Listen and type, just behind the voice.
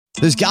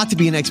There's got to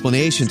be an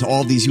explanation to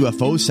all of these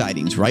UFO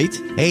sightings, right?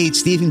 Hey,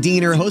 it's Stephen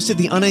Diener, host of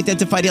the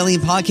Unidentified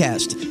Alien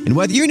Podcast. And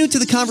whether you're new to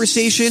the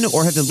conversation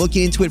or have been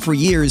looking into it for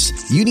years,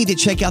 you need to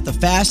check out the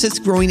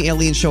fastest growing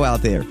alien show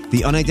out there,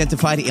 the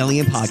Unidentified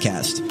Alien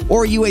Podcast,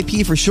 or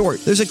UAP for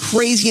short. There's a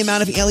crazy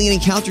amount of alien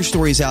encounter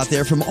stories out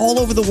there from all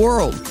over the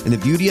world. And the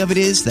beauty of it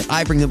is that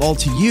I bring them all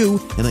to you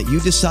and let you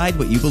decide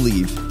what you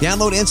believe.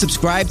 Download and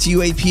subscribe to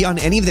UAP on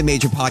any of the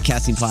major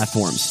podcasting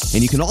platforms.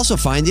 And you can also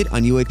find it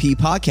on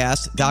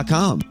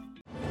UAPpodcast.com.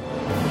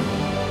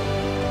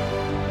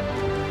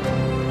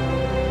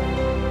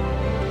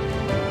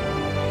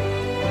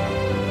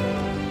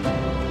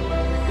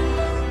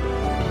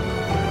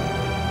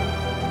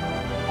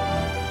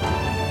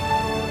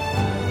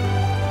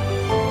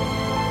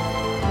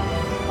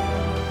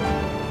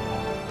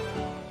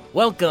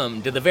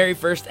 Welcome to the very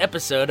first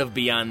episode of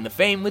Beyond the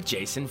Fame with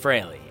Jason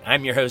Fraley.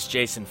 I'm your host,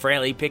 Jason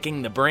Fraley,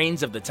 picking the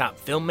brains of the top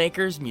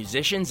filmmakers,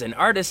 musicians, and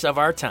artists of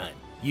our time.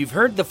 You've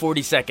heard the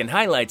 40-second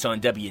highlights on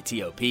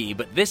WTOP,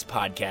 but this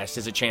podcast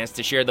is a chance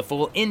to share the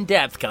full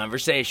in-depth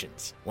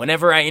conversations.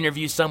 Whenever I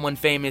interview someone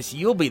famous,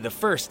 you'll be the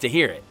first to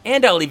hear it.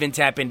 And I'll even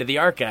tap into the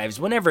archives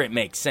whenever it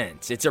makes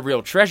sense. It's a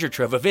real treasure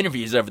trove of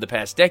interviews over the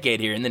past decade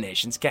here in the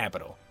nation's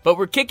capital. But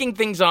we're kicking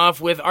things off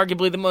with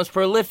arguably the most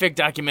prolific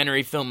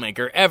documentary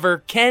filmmaker ever,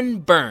 Ken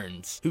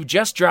Burns, who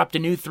just dropped a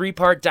new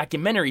 3-part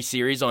documentary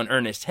series on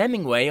Ernest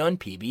Hemingway on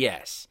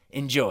PBS.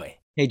 Enjoy.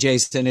 Hey,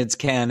 Jason, it's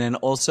Ken. And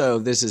also,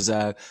 this is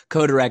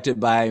co-directed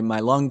by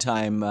my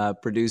longtime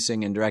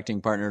producing and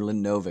directing partner,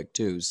 Lynn Novick,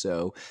 too.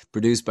 So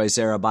produced by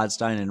Sarah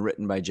Botstein and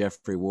written by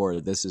Jeffrey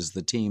Ward. This is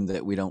the team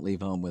that we don't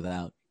leave home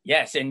without.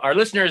 Yes, and our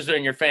listeners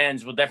and your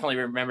fans will definitely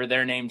remember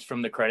their names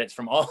from the credits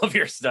from all of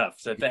your stuff.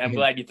 So I'm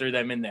glad you threw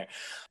them in there.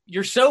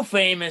 You're so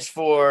famous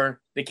for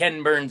the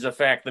Ken Burns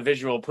effect, the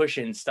visual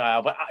push-in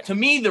style. But to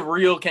me, the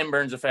real Ken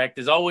Burns effect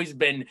has always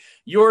been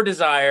your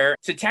desire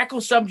to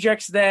tackle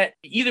subjects that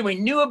either we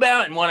knew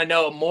about and want to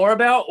know more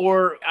about,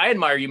 or I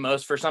admire you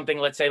most for something,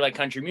 let's say, like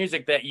country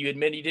music that you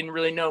admit you didn't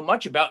really know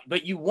much about,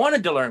 but you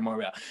wanted to learn more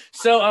about.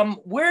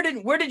 So where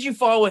did you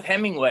fall with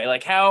Hemingway?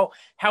 Like how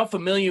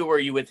familiar were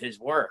you with his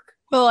work?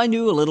 Well, I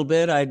knew a little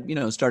bit.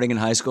 Starting in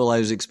high school, I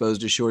was exposed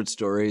to short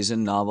stories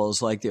and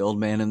novels like The Old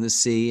Man and the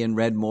Sea and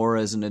read more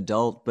as an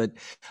adult. But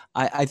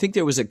I think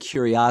there was a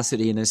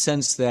curiosity in a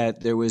sense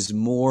that there was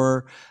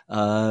more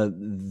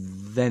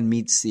than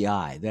meets the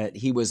eye, that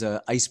he was an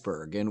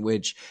iceberg in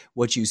which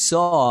what you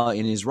saw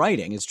in his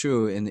writing, it's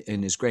true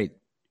in his great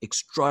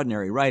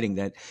extraordinary writing,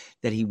 that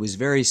he was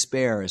very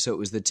spare. So it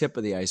was the tip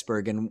of the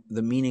iceberg, and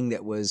the meaning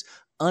that was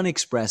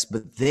unexpressed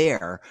but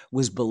there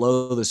was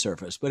below the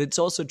surface. But it's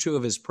also true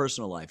of his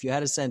personal life. You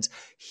had a sense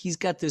he's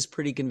got this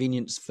pretty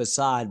convenient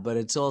facade, but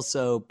it's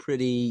also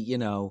pretty,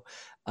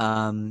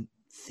 thin,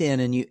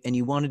 and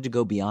you wanted to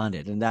go beyond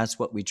it. And that's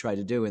what we try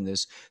to do in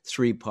this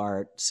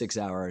 3-part,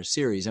 6-hour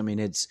series. I mean,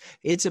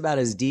 it's about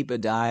as deep a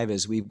dive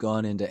as we've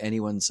gone into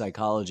anyone's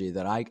psychology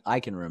that I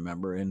can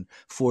remember in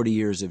 40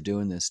 years of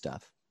doing this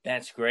stuff.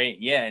 That's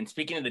great. Yeah. And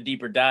speaking of the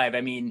deeper dive,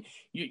 I mean,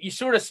 you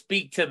sort of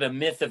speak to the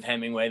myth of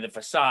Hemingway, the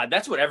facade.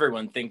 That's what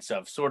everyone thinks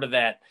of, sort of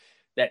that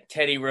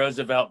Teddy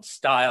Roosevelt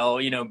style,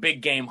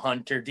 big game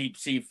hunter, deep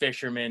sea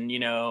fisherman,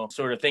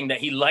 sort of thing that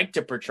he liked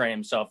to portray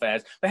himself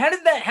as. But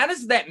how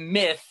does that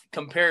myth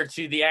compare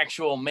to the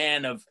actual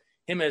man of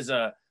him as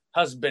a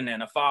husband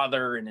and a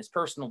father and his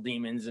personal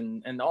demons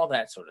and all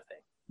that sort of thing?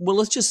 Well,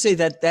 let's just say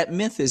that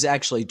myth is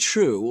actually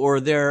true,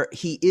 or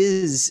he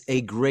is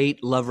a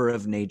great lover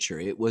of nature.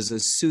 It was a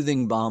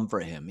soothing balm for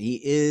him. He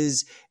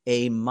is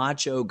a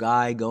macho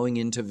guy going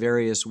into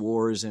various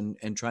wars and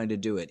trying to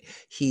do it.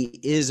 He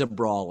is a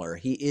brawler.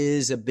 He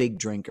is a big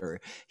drinker.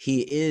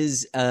 He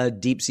is a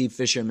deep sea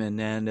fisherman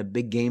and a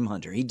big game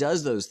hunter. He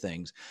does those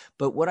things.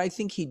 But what I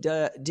think he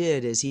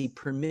did is he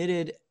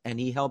permitted and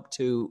he helped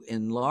to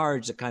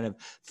enlarge the kind of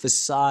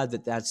facade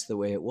that's the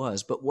way it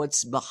was. But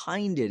what's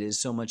behind it is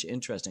so much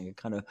interesting, a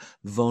kind of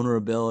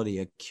vulnerability,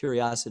 a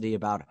curiosity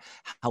about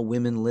how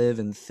women live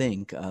and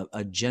think,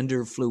 a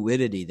gender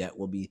fluidity that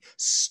will be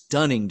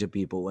stunning to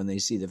people when they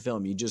see the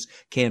film. You just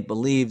can't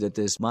believe that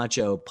this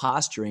macho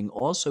posturing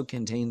also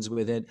contains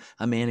with it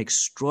a man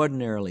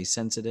extraordinarily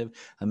sensitive,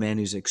 a man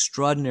who's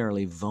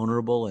extraordinarily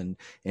vulnerable and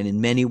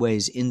in many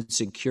ways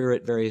insecure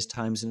at various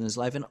times in his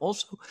life, and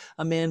also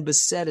a man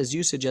beset, as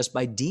you suggest,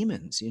 by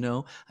demons,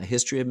 a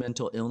history of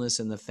mental illness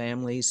in the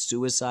family,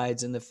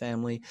 suicides in the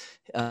family,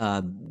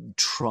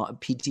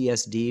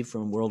 PTSD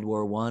from World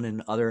War I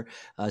and other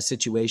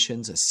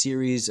situations, a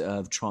series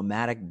of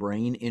traumatic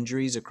brain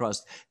injuries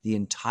across the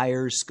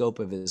entire scope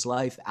of his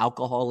life,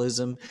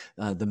 alcoholism,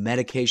 the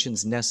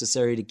medications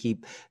necessary to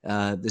keep,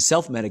 the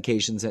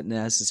self-medications that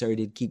necessary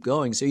to keep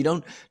going. So you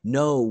don't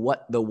know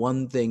what the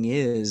one thing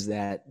is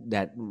that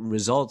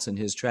results in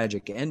his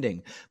tragic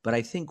ending. But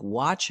I think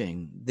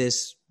watching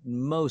this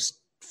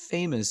most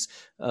famous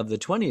of the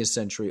 20th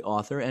century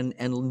author, and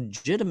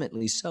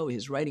legitimately so.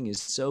 His writing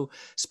is so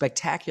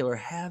spectacular.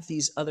 Have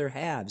these other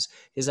halves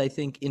is, I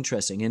think,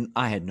 interesting. And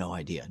I had no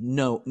idea.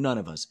 No, none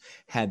of us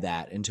had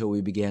that until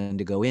we began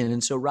to go in.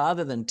 And so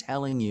rather than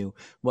telling you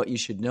what you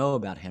should know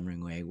about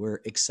Hemingway,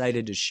 we're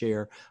excited to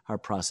share our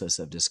process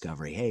of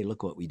discovery. Hey,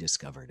 look what we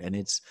discovered. And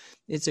it's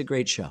a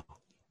great show.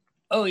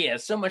 Oh, yeah.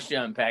 So much to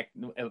unpack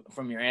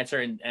from your answer.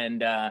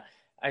 And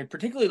I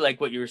particularly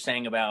like what you were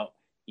saying about,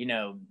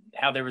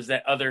 how there was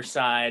that other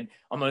side,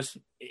 almost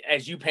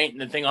as you paint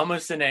the thing,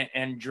 almost an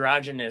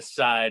androgynous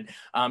side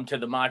to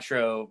the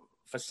macho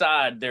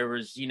facade. There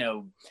was,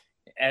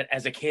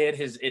 as a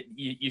kid,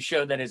 you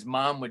showed that his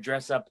mom would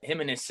dress up him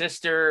and his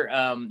sister,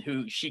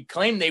 who she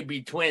claimed they'd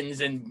be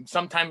twins, and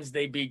sometimes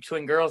they'd be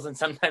twin girls and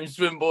sometimes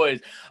twin boys.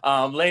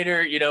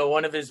 Later,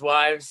 one of his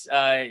wives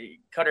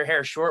cut her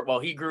hair short while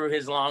he grew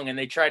his long, and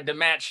they tried to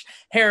match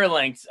hair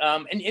lengths.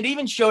 And it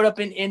even showed up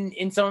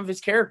in some of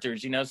his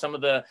characters, some of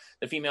the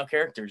female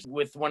characters.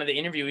 With one of the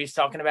interviewees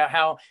talking about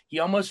how he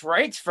almost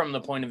writes from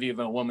the point of view of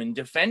a woman,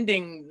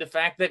 defending the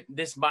fact that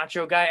this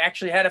macho guy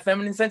actually had a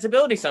feminine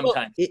sensibility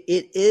sometimes. Well,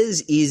 it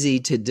is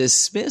easy to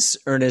dismiss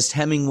Ernest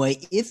Hemingway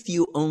if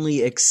you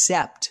only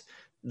accept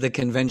the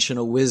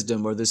conventional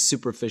wisdom or the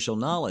superficial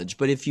knowledge.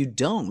 But if you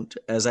don't,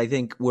 as I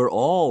think we're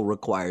all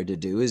required to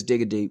do, is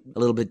dig a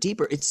little bit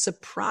deeper, it's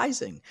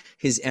surprising,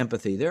 his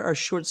empathy. There are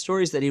short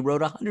stories that he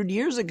wrote 100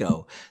 years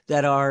ago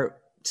that are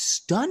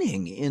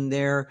stunning in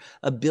their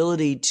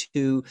ability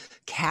to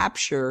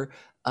capture,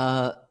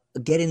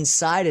 get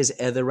inside, as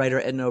the writer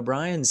Edna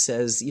O'Brien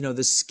says,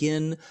 the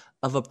skin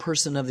of a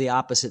person of the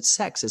opposite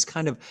sex. Is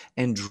kind of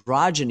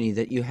androgyny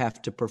that you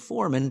have to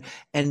perform. And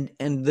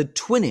the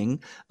twinning,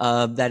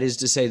 that is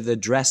to say the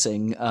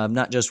dressing,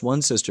 not just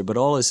one sister, but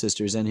all his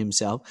sisters and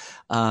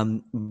himself,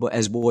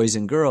 as boys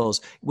and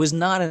girls, was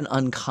not an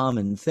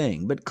uncommon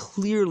thing, but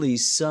clearly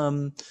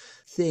some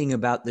thing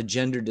about the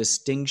gender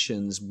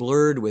distinctions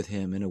blurred with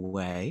him in a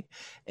way.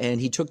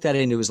 And he took that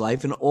into his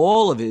life, and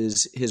all of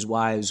his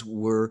wives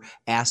were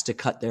asked to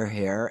cut their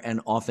hair,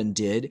 and often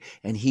did.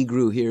 And he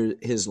grew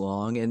his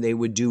long, and they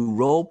would do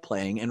role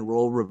playing and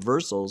role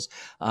reversals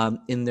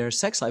in their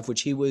sex life,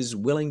 which he was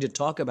willing to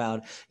talk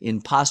about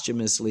in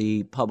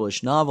posthumously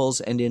published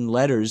novels and in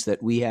letters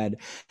that we had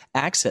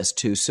access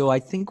to. So I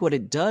think what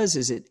it does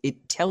is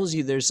it tells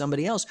you there's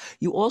somebody else.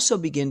 You also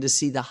begin to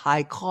see the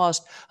high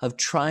cost of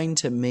trying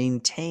to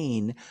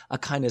maintain a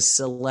kind of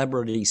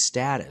celebrity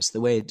status,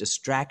 the way it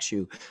distracts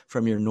you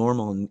from your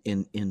normal,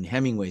 in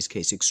Hemingway's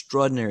case,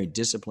 extraordinary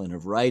discipline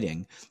of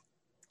writing.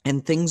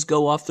 And things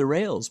go off the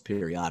rails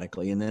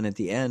periodically. And then at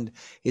the end,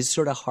 it's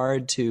sort of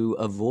hard to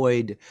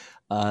avoid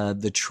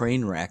the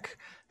train wreck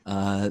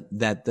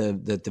that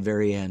the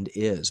very end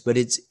is. But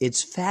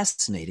it's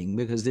fascinating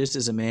because this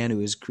is a man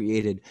who has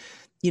created,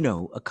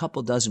 a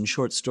couple dozen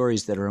short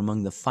stories that are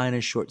among the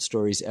finest short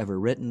stories ever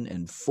written,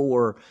 and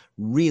 4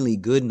 really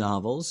good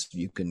novels.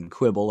 You can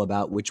quibble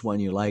about which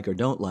one you like or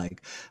don't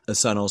like. The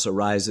Sun Also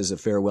Rises, A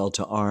Farewell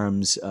to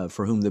Arms,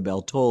 For Whom the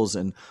Bell Tolls,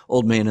 and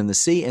Old Man and the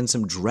Sea, and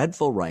some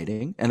dreadful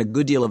writing and a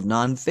good deal of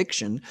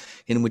nonfiction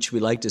in which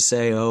we like to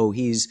say, oh,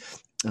 he's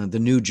the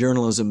new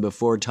journalism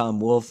before Tom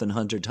Wolfe and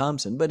Hunter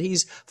Thompson, but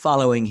he's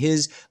following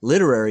his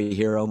literary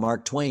hero,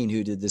 Mark Twain,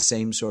 who did the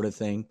same sort of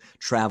thing,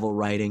 travel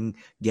writing,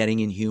 getting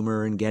in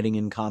humor and getting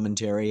in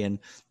commentary.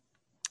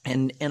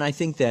 And I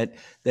think that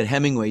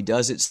Hemingway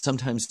does it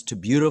sometimes to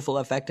beautiful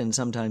effect and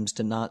sometimes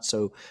to not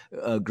so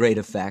great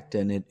effect.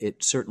 And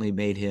it certainly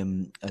made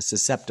him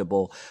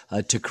susceptible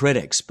to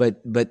critics.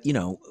 But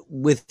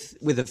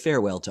with A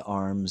Farewell to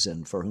Arms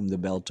and For Whom the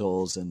Bell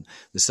Tolls and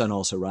The Sun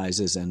Also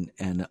Rises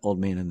and Old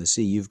Man and the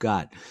Sea, you've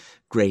got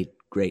great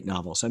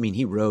novels. I mean,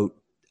 he wrote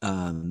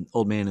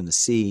Old Man and the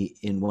Sea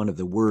in one of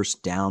the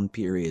worst down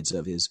periods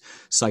of his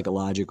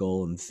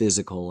psychological and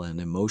physical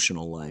and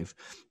emotional life.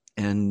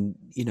 And,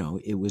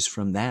 it was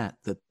from that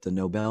the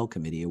Nobel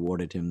Committee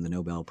awarded him the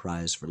Nobel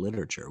Prize for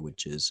Literature,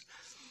 which is,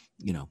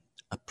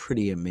 a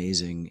pretty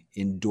amazing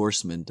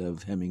endorsement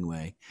of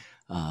Hemingway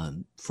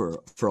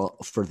for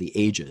the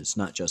ages,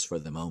 not just for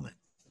the moment.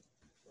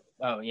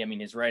 Oh, yeah. I mean,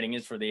 his writing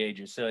is for the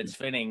ages, so it's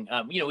fitting.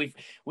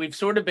 We've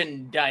sort of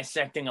been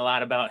dissecting a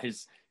lot about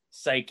his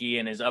psyche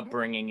and his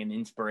upbringing and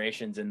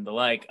inspirations and the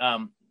like.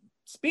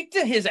 Speak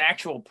to his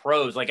actual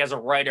prose, like as a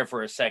writer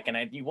for a second.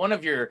 One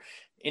of your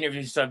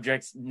interview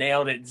subjects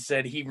nailed it and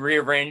said he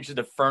rearranged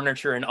the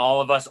furniture and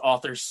all of us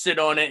authors sit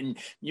on it, and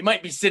you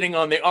might be sitting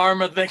on the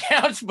arm of the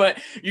couch, but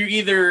you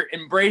either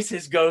embrace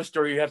his ghost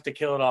or you have to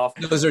kill it off.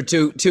 Those are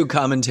two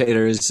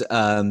commentators.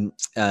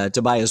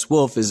 Tobias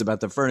Wolff is about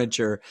the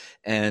furniture,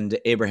 and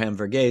Abraham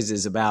Verghese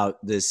is about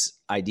this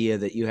idea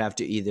that you have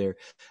to either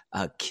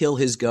kill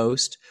his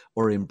ghost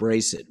or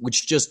embrace it,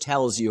 which just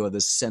tells you of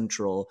the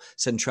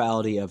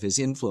centrality of his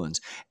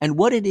influence. And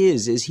what it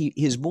is he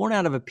is born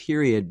out of a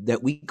period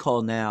that we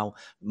call now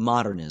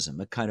modernism,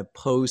 a kind of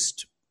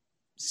post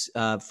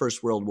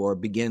First World War,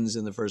 begins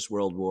in the First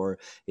World War.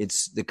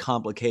 It's the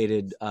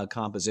complicated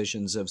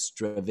compositions of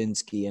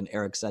Stravinsky and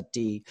Erik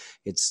Satie.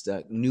 It's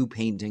the new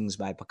paintings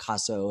by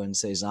Picasso and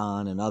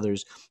Cézanne and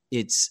others.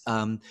 It's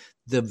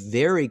the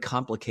very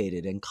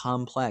complicated and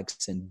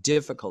complex and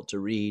difficult to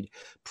read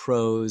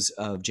prose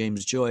of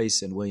James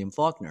Joyce and William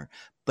Faulkner.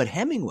 But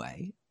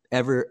Hemingway,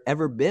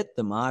 ever bit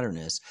the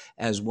modernist,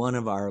 as one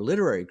of our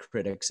literary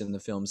critics in the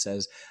film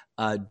says,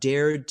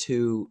 dared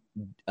to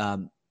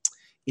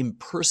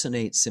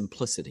impersonate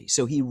simplicity.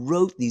 So he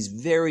wrote these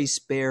very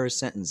spare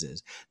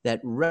sentences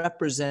that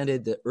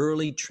represented the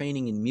early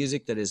training in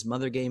music that his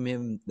mother gave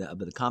him,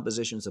 the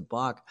compositions of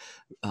Bach,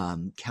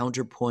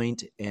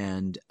 counterpoint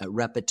and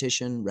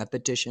repetition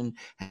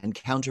and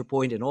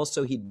counterpoint. And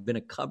also he'd been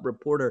a cub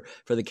reporter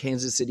for the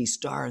Kansas City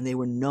Star, and they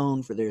were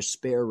known for their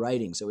spare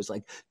writing. So it's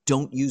like,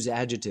 don't use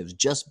adjectives,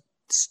 just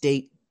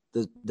state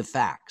the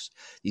facts,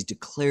 these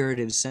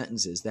declarative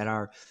sentences that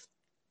are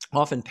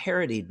often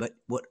parodied, but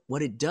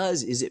what it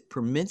does is it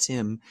permits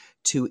him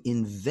to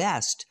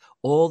invest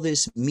all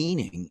this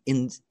meaning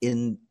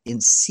in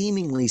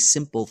seemingly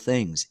simple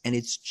things, and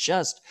it's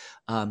just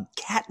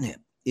catnip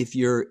if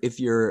you're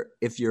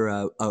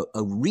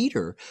a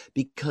reader,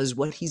 because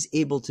what he's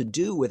able to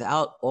do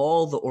without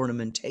all the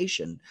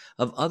ornamentation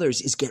of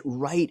others is get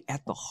right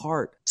at the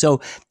heart.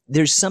 So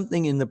there's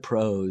something in the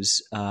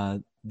prose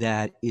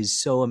that is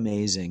so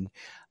amazing.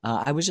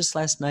 I was just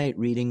last night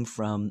reading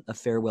from A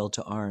Farewell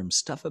to Arms,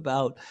 stuff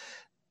about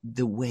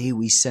the way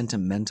we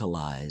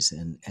sentimentalize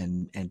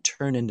and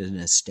turn into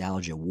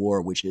nostalgia,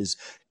 war, which is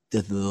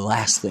the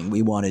last thing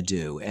we want to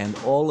do, and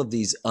all of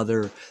these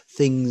other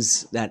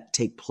things that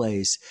take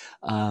place.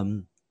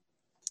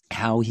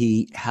 How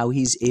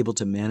he's able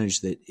to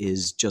manage that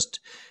is just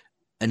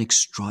an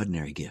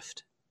extraordinary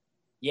gift.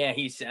 Yeah,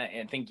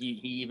 I think he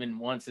even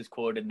once is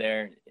quoted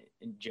there,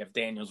 Jeff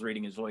Daniels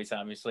reading his voice,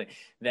 obviously,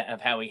 that of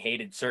how he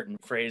hated certain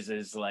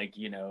phrases like,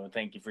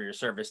 thank you for your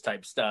service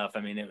type stuff. I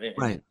mean,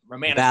 right.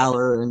 Romantic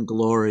valor and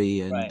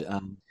glory. And, right.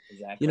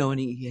 Exactly. And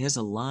he has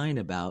a line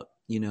about,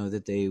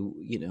 that they,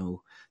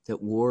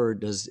 that war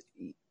does,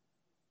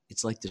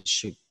 it's like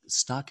the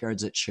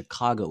stockyards at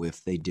Chicago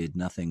if they did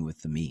nothing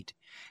with the meat.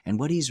 And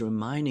what he's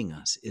reminding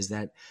us is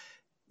that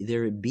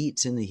there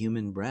beats in the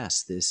human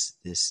breast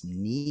this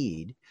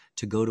need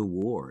to go to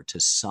war, to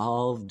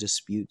solve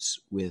disputes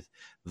with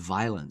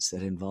violence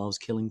that involves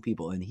killing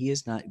people. And he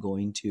is not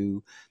going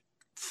to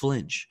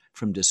flinch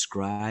from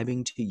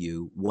describing to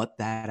you what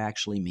that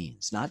actually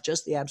means. Not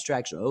just the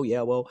abstraction, oh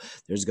yeah, well,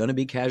 there's going to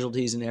be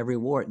casualties in every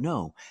war.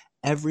 No,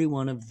 every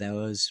one of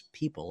those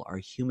people are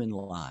human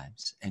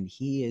lives. And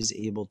he is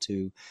able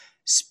to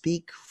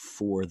speak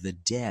for the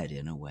dead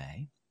in a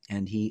way.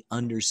 And he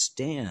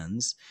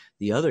understands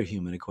the other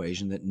human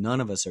equation that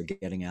none of us are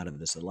getting out of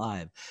this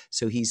alive.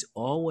 So he's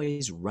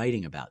always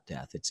writing about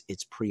death.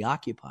 It's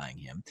preoccupying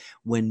him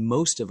when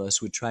most of us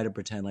would try to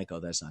pretend like, oh,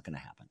 that's not going to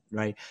happen,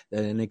 right?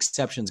 That an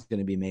exception's going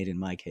to be made in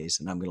my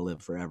case and I'm going to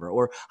live forever,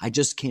 or I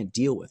just can't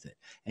deal with it.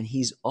 And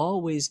he's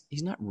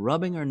not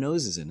rubbing our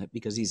noses in it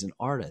because he's an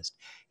artist.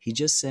 He's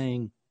just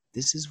saying,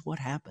 this is what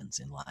happens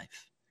in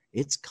life.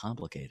 It's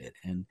complicated,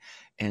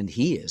 and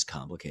he is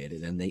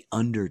complicated, and the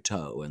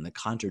undertow and the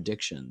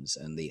contradictions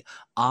and the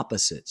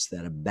opposites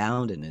that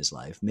abound in his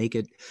life make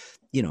it,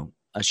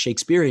 a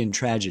Shakespearean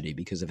tragedy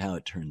because of how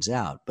it turns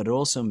out, but it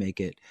also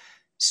make it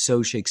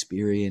so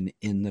Shakespearean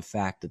in the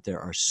fact that there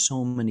are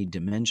so many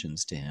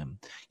dimensions to him.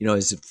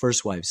 As his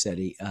first wife said,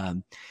 he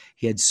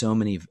had so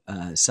many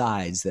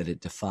sides that it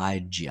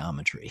defied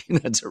geometry.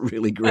 That's a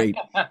really great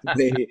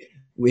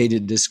way to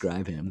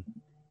describe him.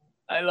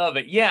 I love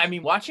it. Yeah, I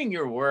mean, watching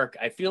your work,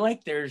 I feel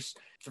like there's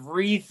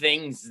three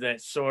things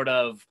that sort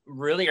of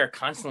really are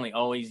constantly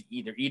always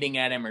either eating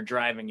at him or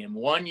driving him.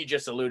 One you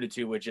just alluded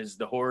to, which is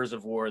the horrors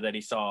of war that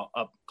he saw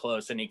up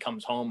close, and he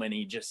comes home and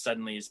he just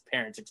suddenly, his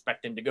parents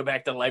expect him to go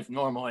back to life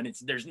normal, and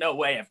there's no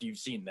way after you've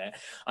seen that.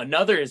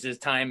 Another is his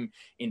time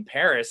in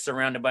Paris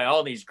surrounded by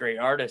all these great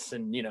artists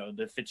and,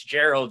 the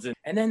Fitzgeralds.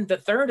 And then the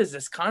third is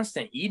this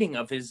constant eating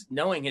of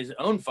knowing his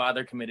own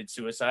father committed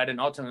suicide,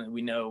 and ultimately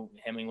we know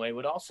Hemingway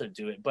would also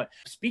do it. But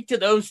speak to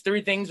those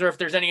three things, or if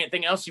there's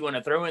anything else you want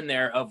to throw in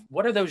there, of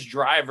what are those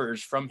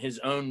drivers from his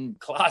own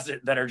closet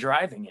that are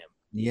driving him?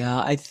 Yeah,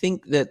 I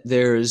think that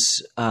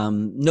there's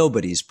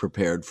nobody's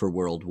prepared for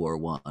World War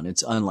I.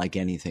 It's unlike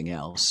anything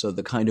else. So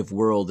the kind of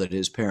world that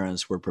his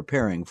parents were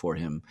preparing for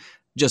him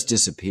just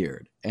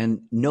disappeared.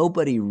 And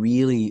nobody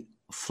really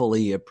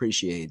fully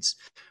appreciates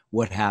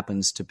what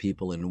happens to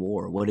people in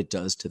war, what it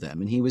does to them.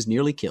 And he was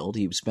nearly killed.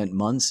 He spent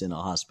months in a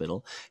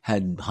hospital,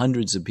 had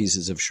hundreds of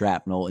pieces of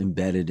shrapnel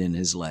embedded in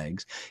his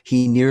legs.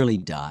 He nearly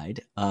died.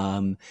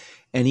 And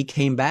he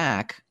came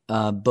back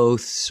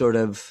both sort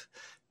of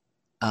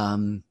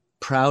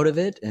proud of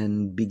it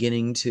and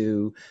beginning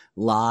to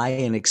lie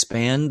and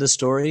expand the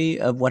story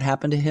of what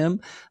happened to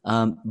him,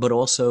 but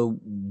also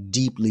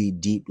deeply,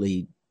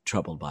 deeply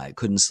troubled by it.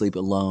 Couldn't sleep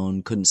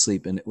alone. Couldn't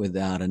sleep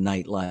without a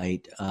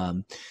nightlight.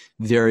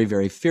 Very,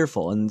 very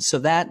fearful. And so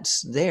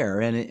that's there,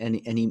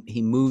 and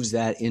he moves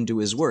that into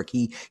his work.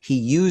 He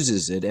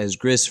uses it as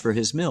grist for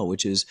his mill,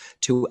 which is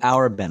to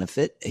our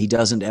benefit. He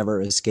doesn't ever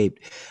escape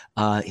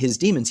his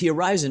demons. He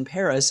arrives in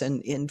Paris,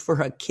 and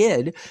for a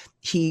kid,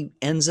 he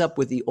ends up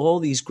with all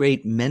these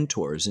great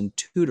mentors and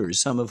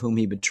tutors, some of whom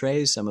he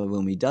betrays, some of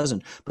whom he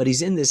doesn't. But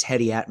he's in this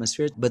heady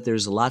atmosphere, but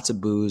there's lots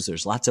of booze,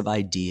 there's lots of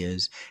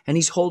ideas, and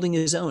he's holding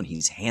his own.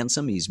 He's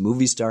handsome, he's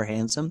movie star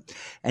handsome,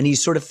 and he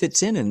sort of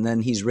fits in. And then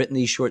he's written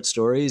these short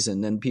stories,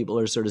 and then people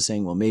are sort of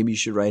saying, well, maybe you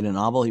should write a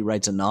novel. He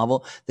writes a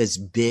novel that's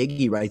big.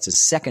 He writes a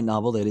second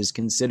novel that is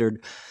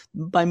considered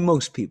by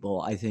most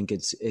people, I think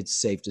it's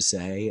safe to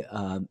say,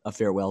 A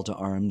Farewell to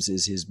Arms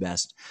is his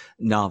best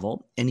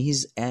novel. And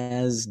he's,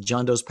 as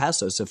John Dos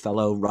Passos, a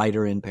fellow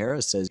writer in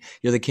Paris, says,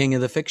 you're the king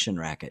of the fiction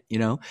racket,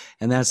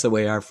 And that's the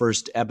way our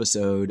first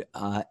episode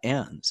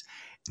ends.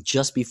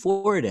 Just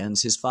before it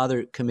ends, his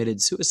father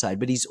committed suicide,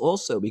 but he's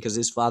also, because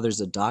his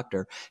father's a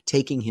doctor,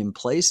 taking him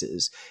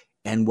places.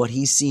 And what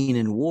he's seen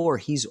in war,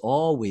 he's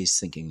always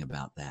thinking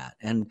about that.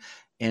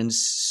 And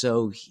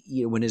so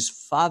when his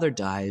father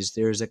dies,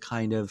 there's a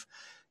kind of,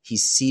 he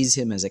sees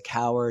him as a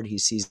coward. He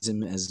sees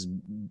him as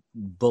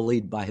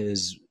bullied by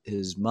his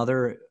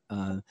mother,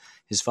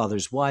 his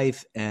father's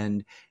wife.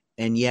 And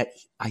yet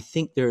I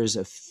think there is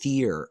a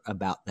fear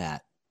about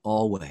that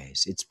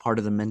always. It's part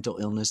of the mental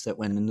illness that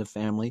went in the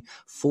family.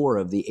 4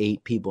 of the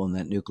 8 people in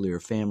that nuclear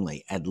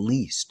family, at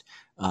least,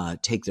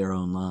 take their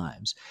own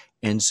lives.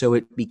 And so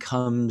it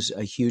becomes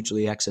a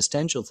hugely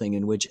existential thing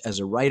in which, as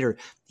a writer,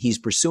 he's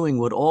pursuing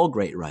what all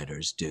great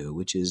writers do,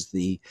 which is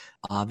the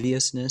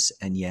obviousness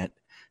and yet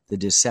the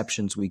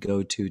deceptions we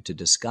go to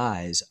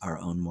disguise our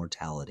own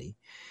mortality.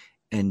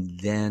 And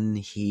then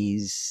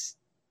he's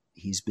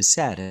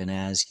beset. And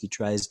as he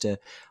tries to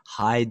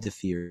hide the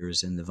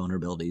fears and the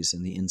vulnerabilities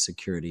and the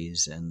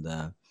insecurities and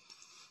the,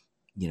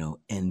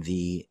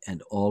 envy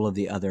and all of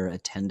the other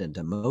attendant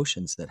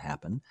emotions that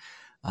happen,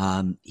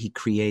 he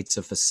creates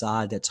a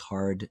facade that's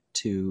hard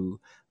to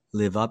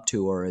live up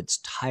to, or it's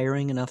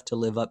tiring enough to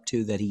live up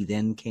to that he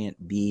then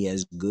can't be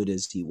as good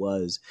as he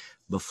was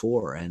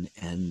before. And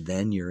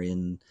then you're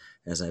in,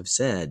 as I've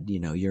said,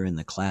 you're in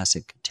the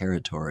classic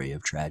territory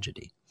of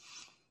tragedy.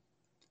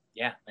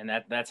 Yeah, and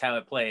that's how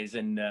it plays.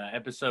 And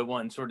episode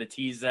 1 sort of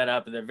teased that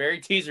up. The very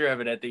teaser of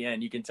it at the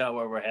end, you can tell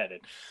where we're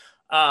headed.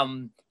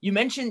 You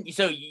mentioned,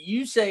 so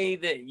you say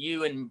that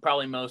you and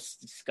probably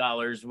most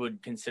scholars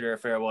would consider A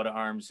Farewell to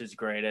Arms his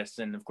greatest.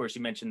 And of course,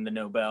 you mentioned the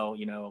Nobel,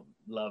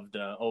 loved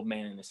Old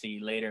Man and the Sea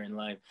later in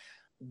life.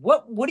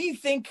 What do you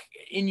think,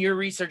 in your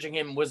researching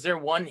him, was there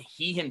one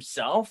he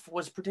himself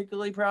was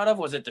particularly proud of?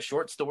 Was it the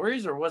short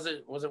stories, or was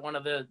it one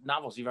of the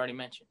novels you've already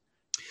mentioned?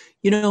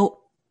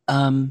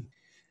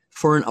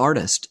 For an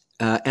artist,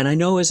 and I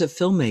know as a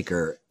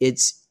filmmaker,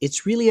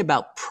 it's really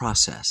about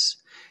process.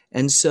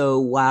 And so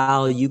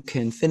while you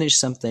can finish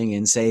something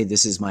and say,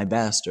 this is my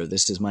best or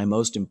this is my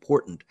most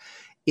important,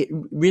 it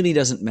really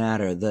doesn't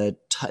matter. The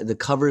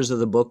covers of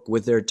the book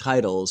with their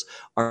titles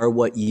are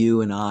what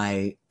you and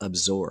I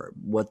absorb.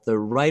 What the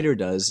writer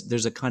does,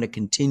 there's a kind of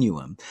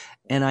continuum.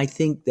 And I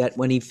think that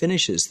when he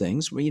finishes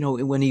things,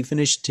 when he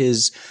finished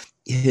his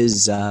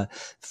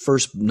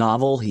first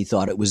novel, he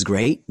thought it was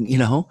great.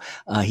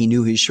 He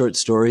knew his short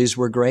stories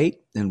were great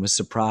and was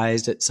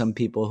surprised at some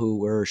people who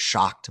were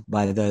shocked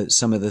by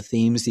some of the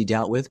themes he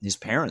dealt with. His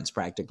parents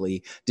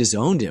practically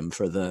disowned him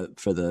for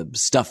the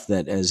stuff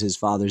that, as his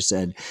father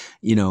said,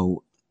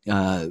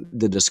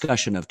 the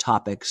discussion of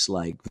topics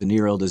like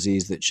venereal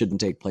disease that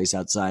shouldn't take place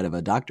outside of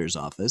a doctor's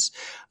office,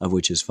 of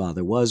which his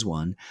father was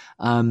one.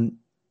 And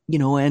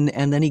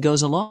then he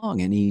goes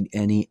along and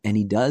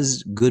he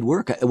does good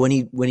work. When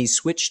he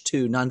switched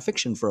to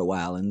nonfiction for a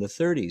while in the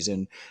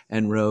 30s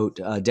and wrote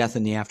Death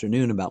in the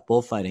Afternoon about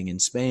bullfighting in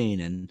Spain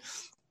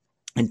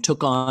and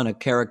took on a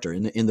character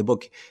in the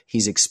book,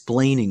 he's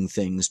explaining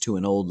things to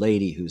an old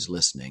lady who's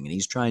listening, and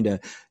he's trying to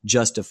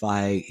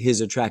justify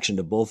his attraction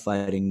to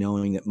bullfighting,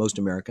 knowing that most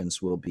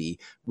Americans will be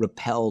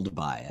repelled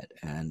by it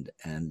and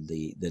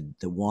the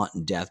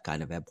wanton death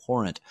kind of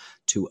abhorrent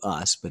to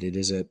us, but it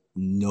is a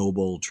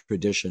noble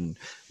tradition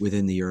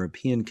within the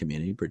European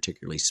community,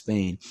 particularly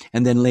Spain.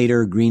 And then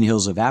later, Green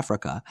Hills of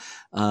Africa,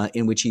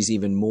 in which he's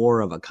even more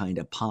of a kind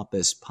of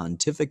pompous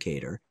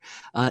pontificator.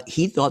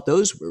 He thought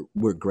those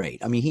were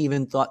great. I mean, he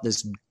even thought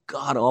this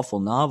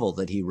god-awful novel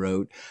that he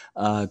wrote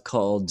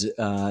called,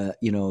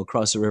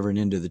 Across the River and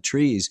Into the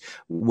Trees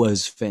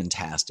was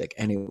fantastic.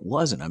 And it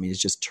wasn't. I mean, it's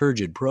just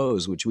turgid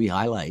prose, which we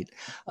highlight.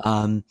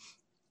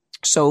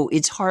 So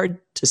it's hard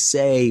to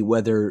say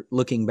whether,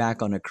 looking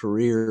back on a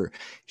career,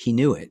 he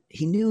knew it.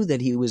 He knew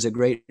that he was a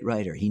great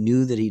writer. He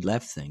knew that he'd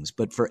left things.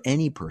 But for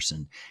any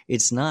person,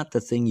 it's not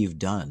the thing you've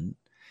done.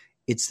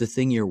 It's the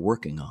thing you're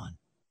working on.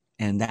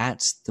 And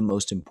that's the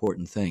most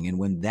important thing. And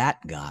when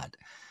that got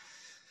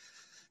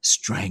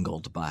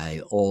strangled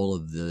by all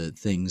of the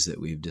things that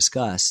we've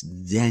discussed,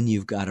 then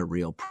you've got a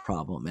real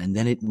problem. And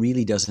then it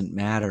really doesn't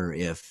matter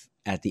if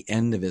at the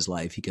end of his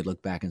life, he could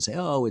look back and say,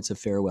 oh, it's a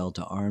farewell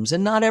to arms.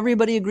 And not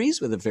everybody agrees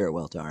with a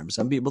farewell to arms.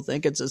 Some people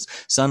think it's a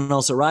Sun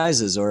Also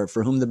Rises or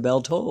For Whom the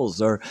Bell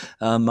Tolls, or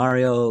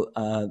Mario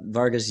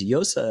Vargas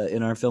Llosa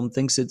in our film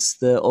thinks it's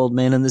The Old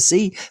Man and the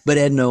Sea. But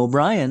Edna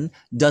O'Brien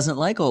doesn't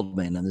like Old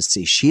Man and the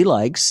Sea. She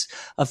likes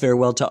A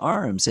Farewell to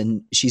Arms.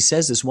 And she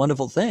says this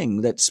wonderful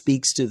thing that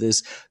speaks to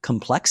this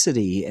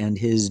complexity and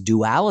his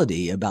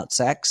duality about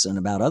sex and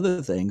about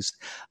other things.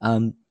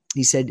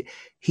 He said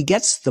he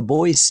gets the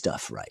boys'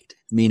 stuff right,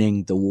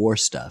 meaning the war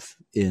stuff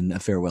in A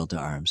Farewell to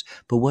Arms.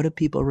 But what do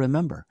people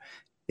remember?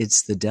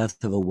 It's the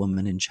death of a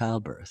woman in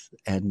childbirth.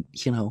 And,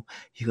 you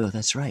go,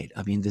 that's right.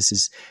 I mean,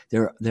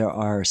 there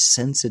are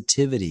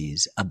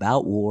sensitivities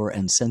about war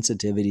and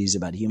sensitivities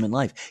about human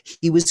life.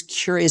 He was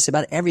curious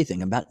about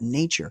everything, about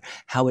nature,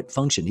 how it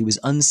functioned. He was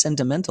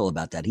unsentimental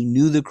about that. He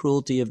knew the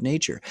cruelty of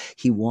nature.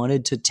 He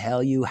wanted to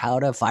tell you how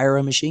to fire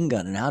a machine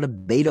gun and how to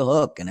bait a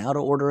hook and how to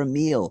order a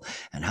meal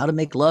and how to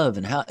make love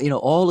and how,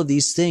 all of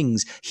these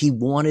things. He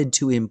wanted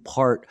to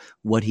impart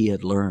what he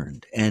had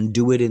learned and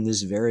do it in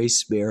this very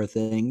spare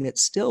thing that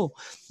still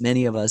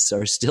many of us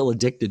are still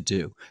addicted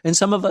to. And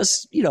some of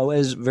us,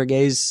 as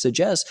Verghese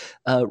suggests,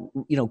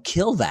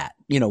 kill that,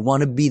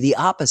 want to be the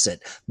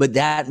opposite. But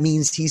that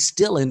means he's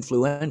still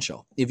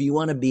influential. If you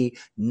want to be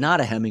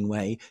not a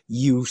Hemingway,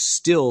 you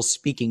still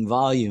speaking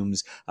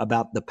volumes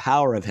about the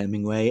power of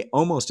Hemingway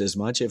almost as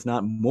much, if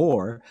not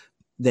more,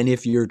 than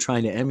if you're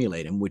trying to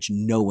emulate him, which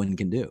no one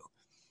can do.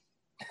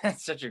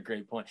 That's such a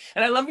great point.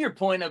 And I love your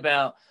point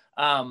about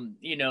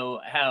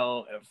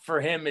how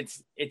for him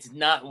it's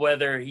not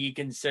whether he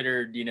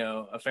considered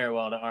A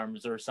Farewell to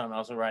Arms or Sun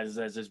Also Rises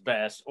as his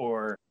best,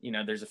 or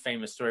there's a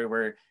famous story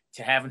where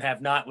To Have and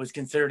Have Not was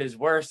considered his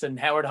worst, and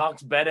Howard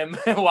Hawks bet him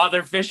while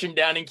they're fishing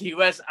down in Key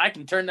West, I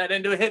can turn that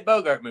into a hit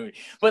Bogart movie.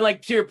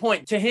 But to your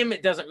point, to him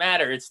it doesn't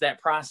matter, it's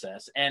that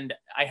process. And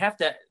I have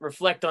to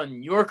reflect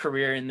on your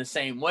career in the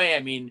same way.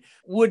 I mean,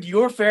 would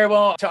your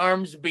Farewell to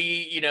Arms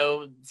be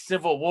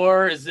Civil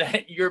War? Is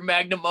that your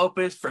magnum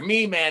opus? For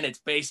me, man, it's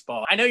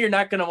baseball. I know you're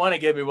not going to want to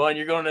give me one,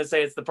 you're going to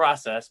say it's the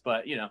process,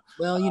 but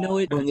well,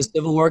 when the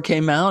Civil War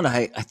came out,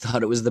 I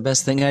thought it was the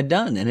best thing I'd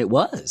done, and it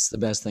was the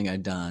best thing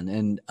I'd done.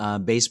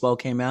 And baseball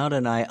came out,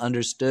 and I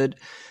understood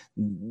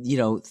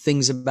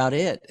things about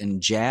it,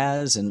 and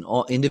jazz and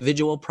all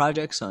individual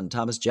projects on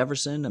Thomas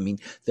Jefferson. I mean,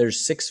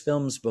 there's 6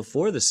 films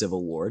before the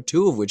Civil War,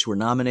 2 of which were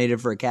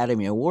nominated for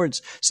Academy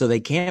Awards, so they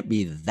can't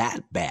be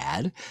that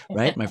bad,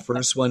 right? My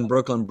first one,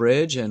 Brooklyn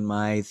Bridge, and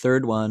my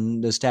third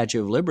one, The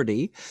Statue of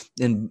Liberty.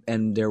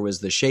 And there was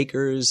the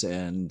Shakers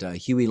and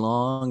Huey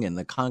Long and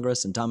the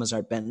Congress and Thomas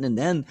Hart Benton, and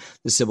then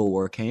the Civil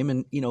War came,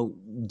 and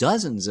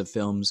dozens of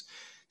films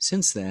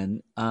since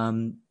then.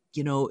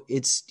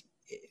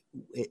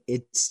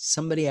 It's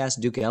somebody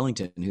asked Duke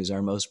Ellington, who's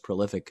our most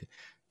prolific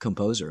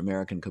composer,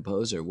 American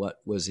composer, what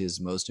was his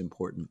most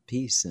important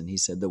piece, and he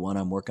said the one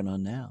I'm working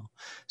on now.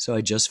 So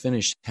I just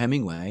finished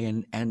Hemingway,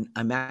 and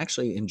I'm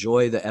actually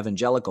enjoy the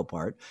evangelical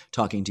part,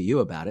 talking to you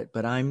about it,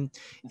 but I'm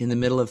in the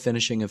middle of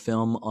finishing a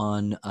film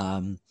on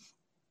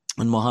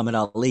Muhammad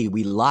Ali.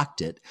 We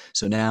locked it.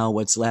 So now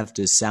what's left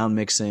is sound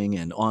mixing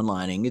and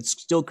onlining. It's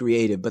still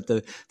creative, but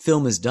the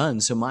film is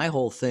done. So my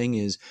whole thing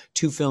is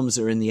 2 films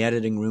are in the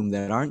editing room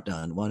that aren't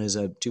done. One is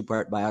a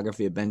 2-part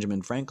biography of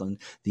Benjamin Franklin.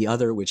 The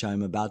other, which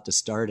I'm about to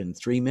start in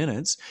 3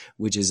 minutes,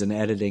 which is an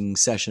editing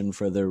session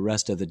for the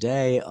rest of the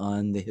day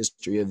on the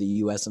history of the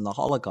U.S. and the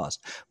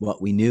Holocaust.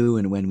 What we knew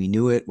and when we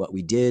knew it, what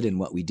we did and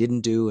what we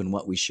didn't do and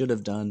what we should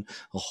have done.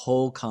 A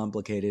whole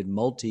complicated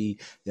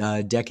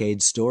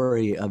multi-decade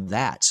story of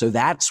that. So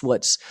that's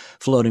what's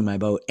floating my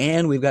boat.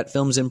 And we've got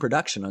films in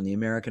production on the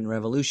American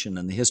Revolution,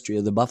 on the history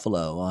of the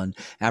buffalo, on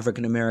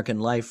African-American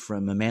life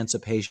from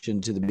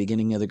emancipation to the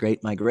beginning of the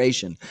Great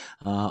Migration,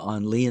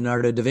 on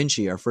Leonardo da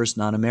Vinci, our first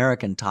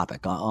non-American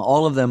topic,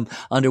 all of them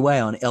underway,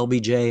 on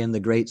LBJ and the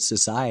Great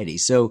Society.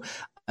 So,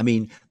 I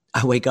mean,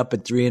 I wake up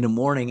at 3 a.m.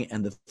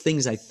 and the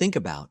things I think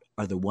about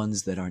are the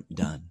ones that aren't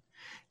done.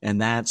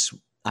 And that's,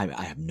 I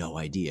have no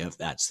idea if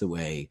that's the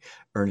way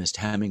Ernest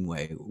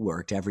Hemingway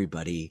worked.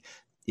 Everybody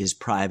is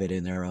private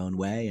in their own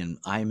way, and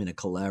I'm in a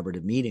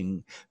collaborative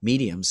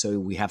medium, so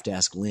we have to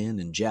ask Lynn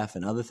and Jeff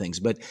and other things.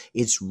 But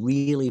it's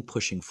really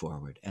pushing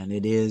forward, and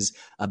it is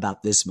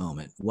about this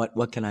moment.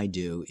 What can I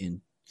do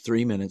in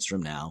 3 minutes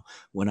from now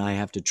when I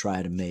have to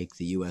try to make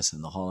the U.S.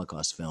 and the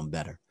Holocaust film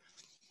better?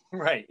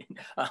 Right.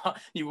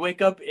 You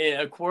wake up in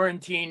a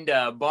quarantined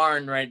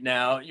barn right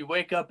now. You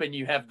wake up and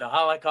you have the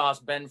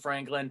Holocaust, Ben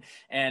Franklin,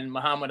 and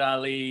Muhammad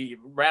Ali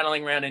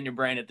rattling around in your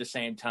brain at the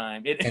same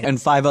time.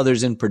 And 5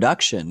 others in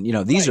production.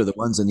 These are the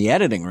ones in the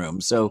editing room.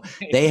 So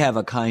they have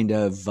a kind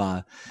of,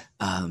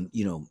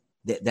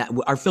 that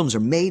our films are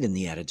made in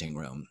the editing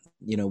room.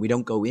 We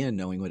don't go in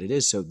knowing what it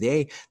is. So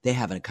they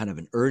have a kind of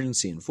an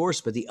urgency and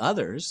force, but the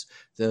others,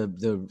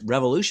 the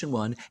Revolution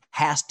one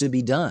has to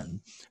be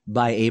done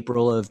by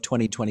April of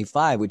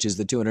 2025, which is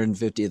the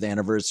 250th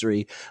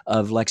anniversary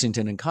of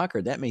Lexington and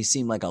Concord. That may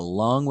seem like a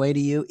long way to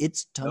you.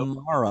 It's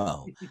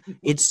tomorrow.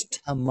 It's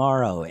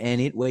tomorrow. And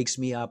it wakes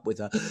me up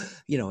with at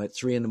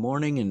 3 a.m.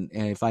 and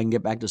if I can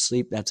get back to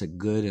sleep, that's a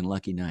good and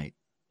lucky night.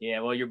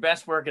 Yeah, well, your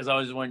best work is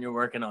always the one you're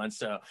working on,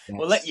 so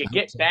we'll let you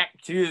get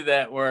back to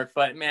that work.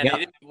 But, man,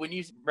 when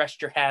you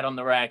rest your hat on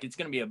the rack, it's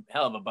going to be a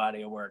hell of a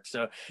body of work.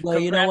 So, well,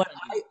 you know what?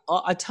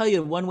 I'll tell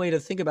you one way to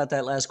think about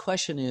that last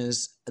question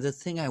is the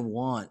thing I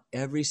want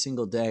every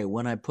single day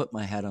when I put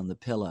my head on the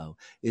pillow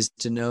is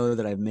to know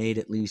that I've made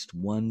at least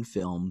one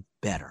film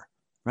better.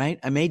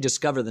 Right? I may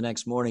discover the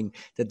next morning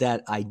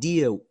that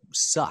idea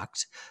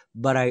sucked,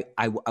 but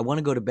I want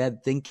to go to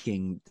bed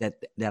thinking that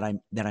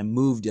I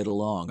moved it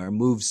along or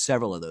moved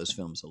several of those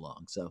films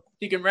along. So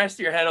you can rest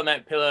your head on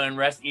that pillow and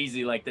rest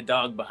easy like the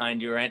dog behind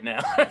you right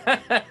now.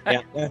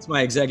 Yeah, that's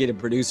my executive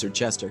producer,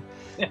 Chester.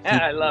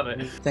 I love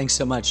it. Thanks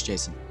so much,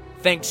 Jason.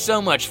 Thanks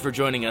so much for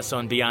joining us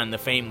on Beyond the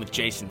Fame with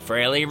Jason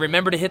Fraley.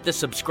 Remember to hit the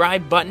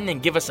subscribe button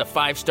and give us a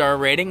 5-star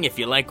rating if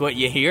you like what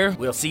you hear.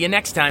 We'll see you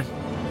next time.